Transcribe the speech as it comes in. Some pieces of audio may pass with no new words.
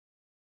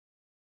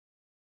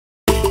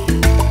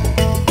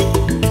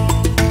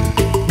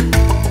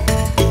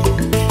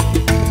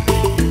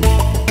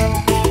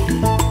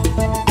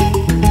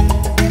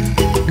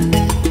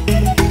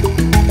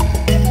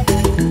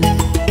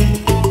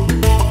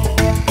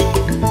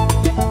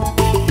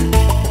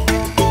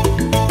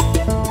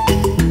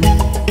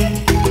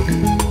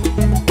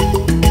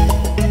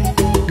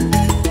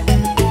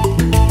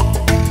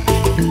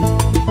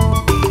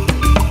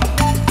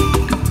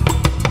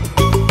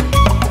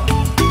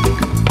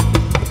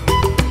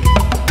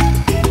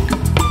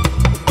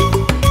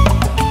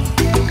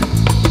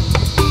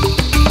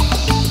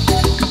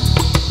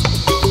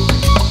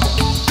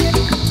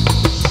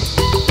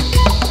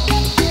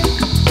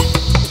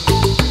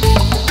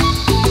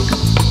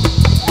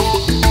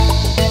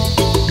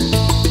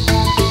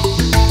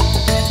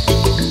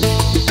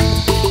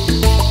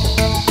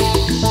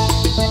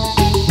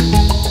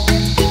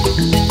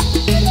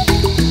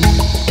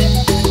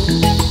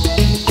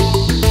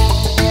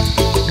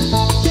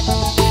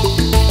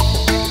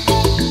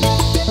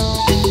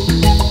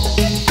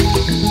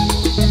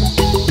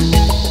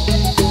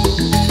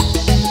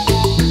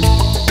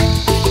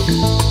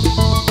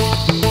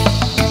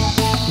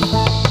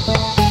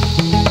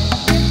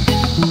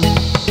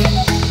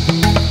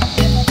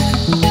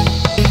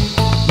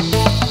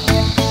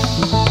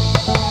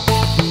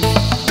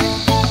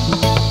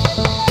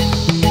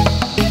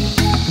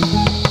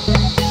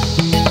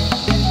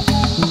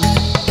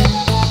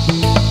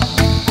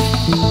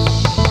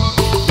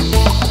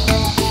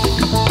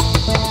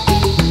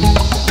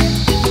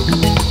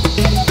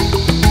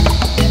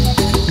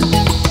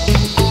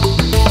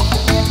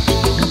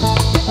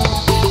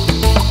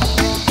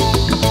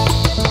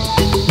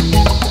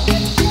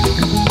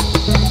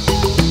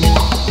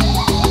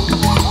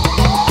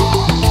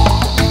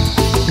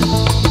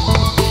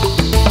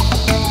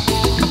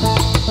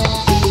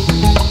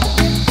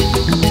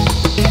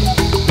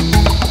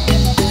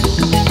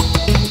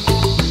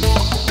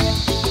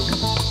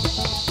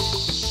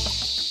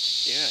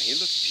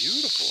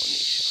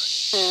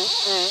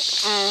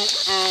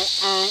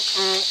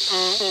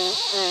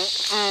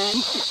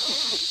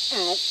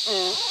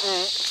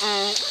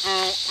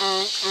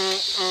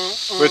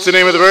What's the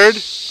name of the bird?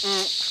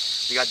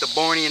 We got the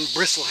Bornean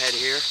bristlehead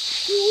here.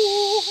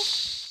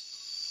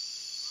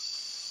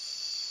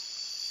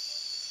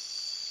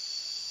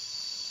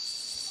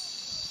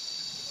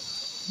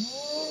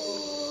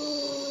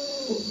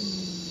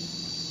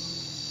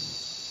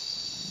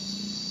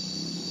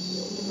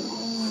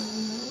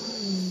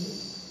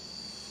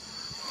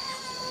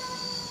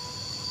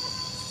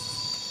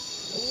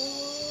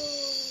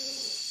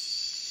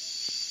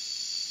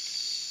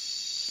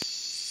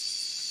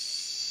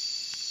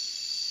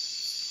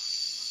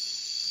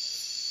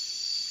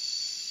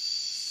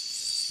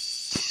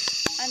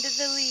 Under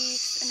the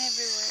leaves and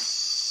everywhere.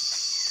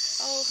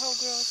 Oh, how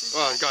gross is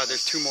Oh that? God,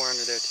 there's 2 more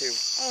under there too.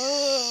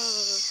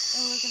 Oh,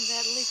 and look at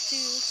that leaf too.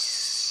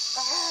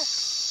 Ah,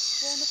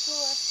 they're on the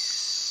floor.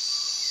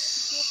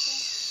 Be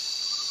careful.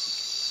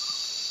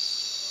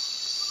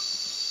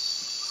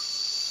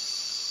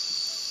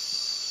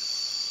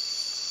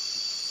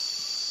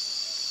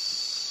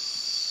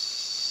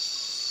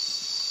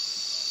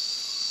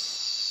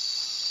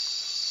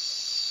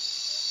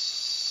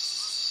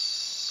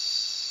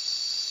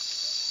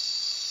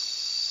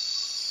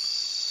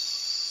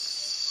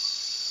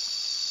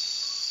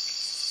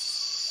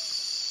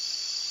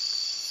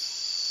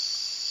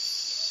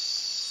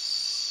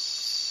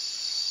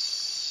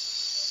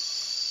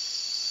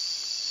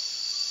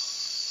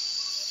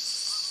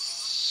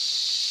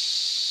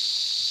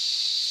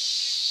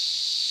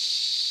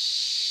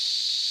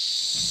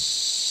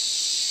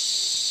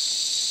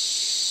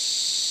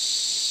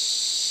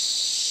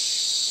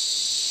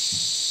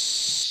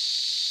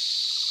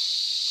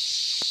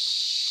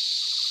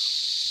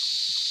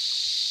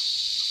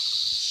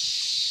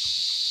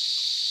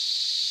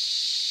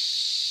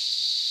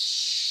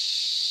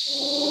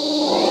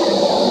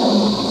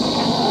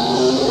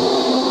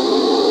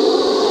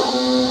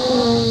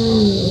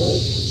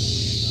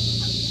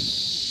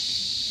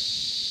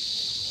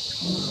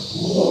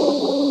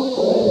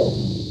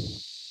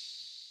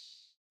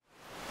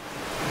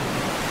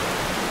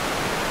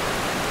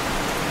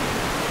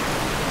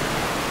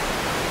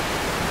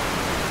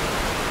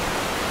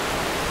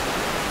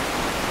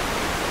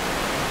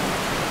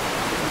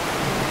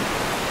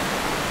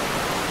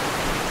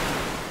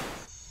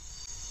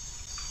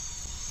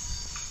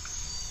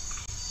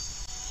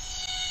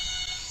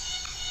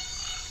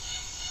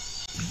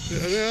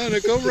 No,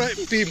 go right,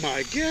 be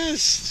my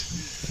guest.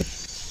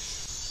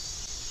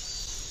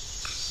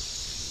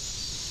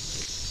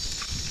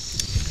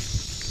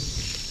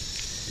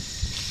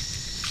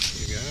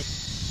 You got it?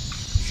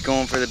 He's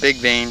going for the big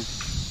vein.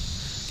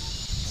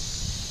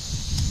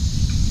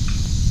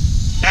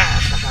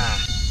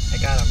 Ah, I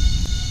got him.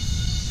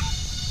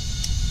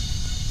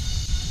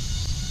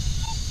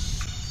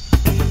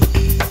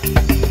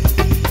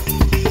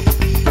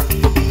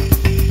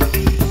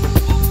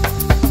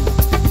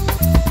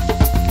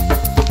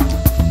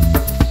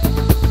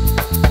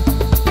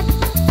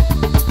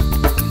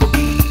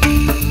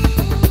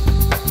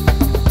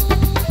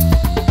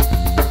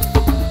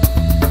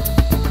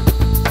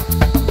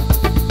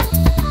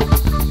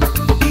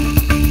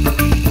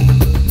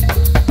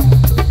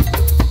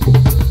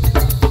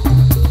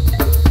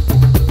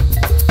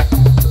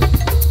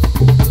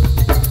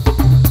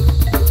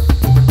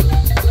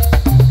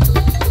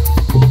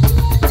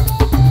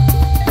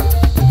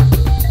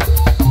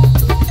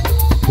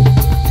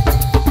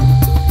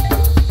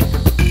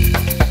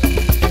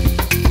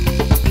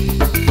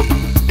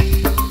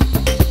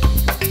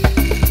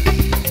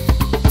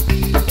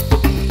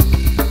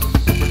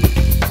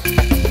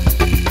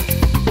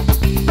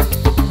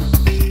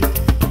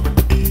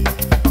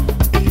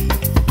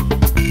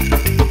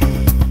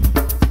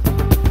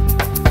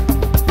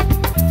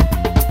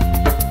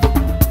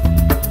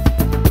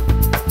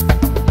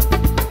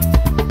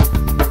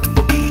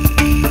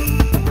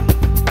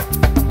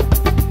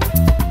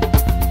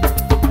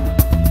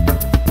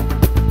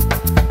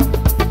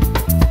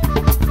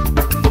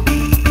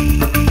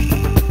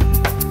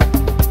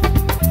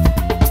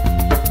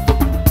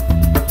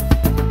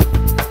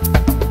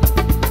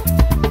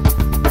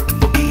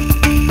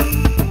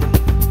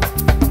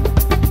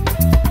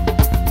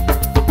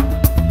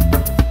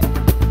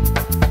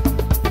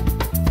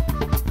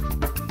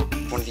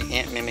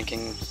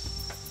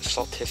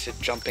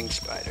 Jumping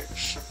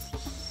spiders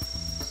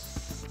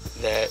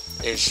that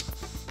is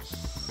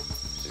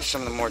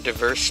some of the more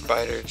diverse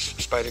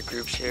spider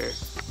groups here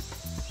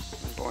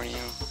in Borneo.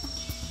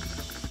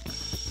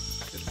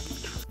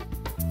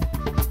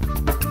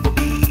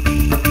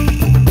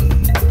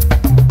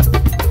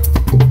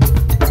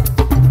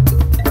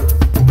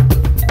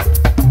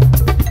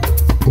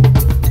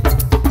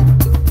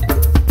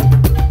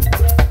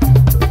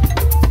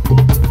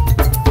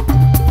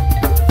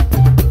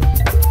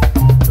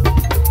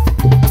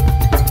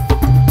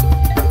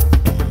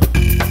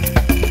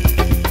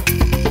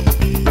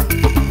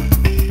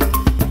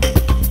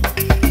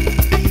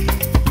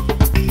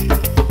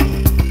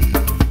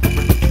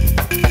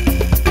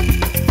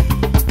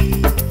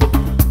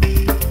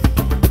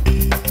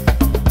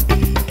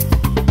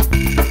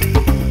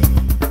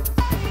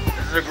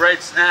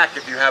 Great snack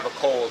if you have a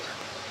cold.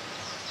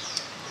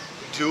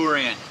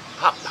 Durian.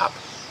 Pop, pop.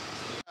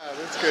 Ah,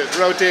 that's good.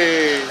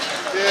 Rotate.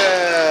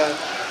 Yeah.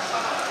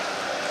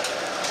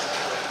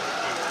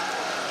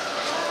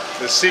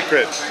 The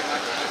secret.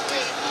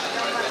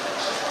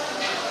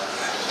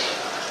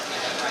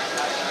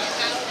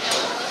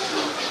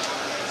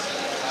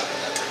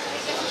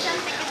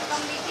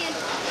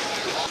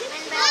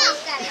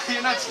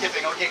 You're not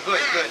skipping. Okay,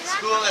 good, good.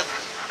 School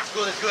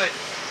is good.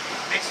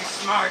 Makes you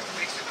smart.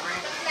 Makes your brain.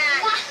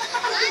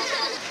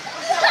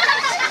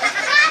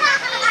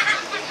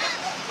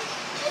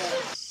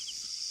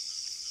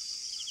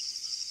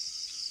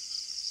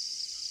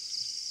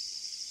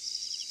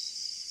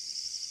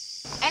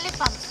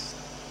 Elephant.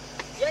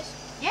 Yes.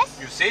 Yes?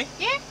 You see?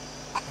 Yeah.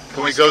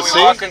 Can we go Can we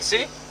see? walk and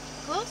see?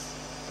 Close.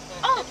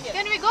 Oh,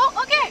 can we go?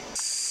 Okay.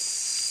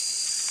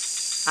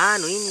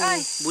 Ano ini?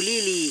 Ay.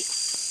 Bulili.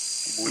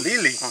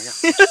 Bulili. Oh, yeah.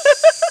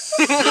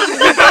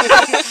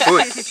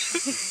 Good.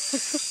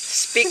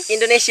 Speak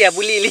Indonesia,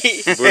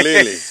 bulili.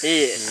 Bulili.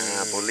 Yes.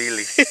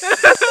 Bolili.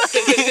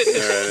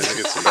 Alright, I think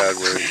it's a bad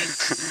word.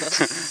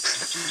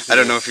 I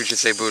don't know if you should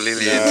say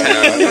Bolili.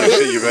 No,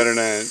 you better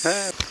not.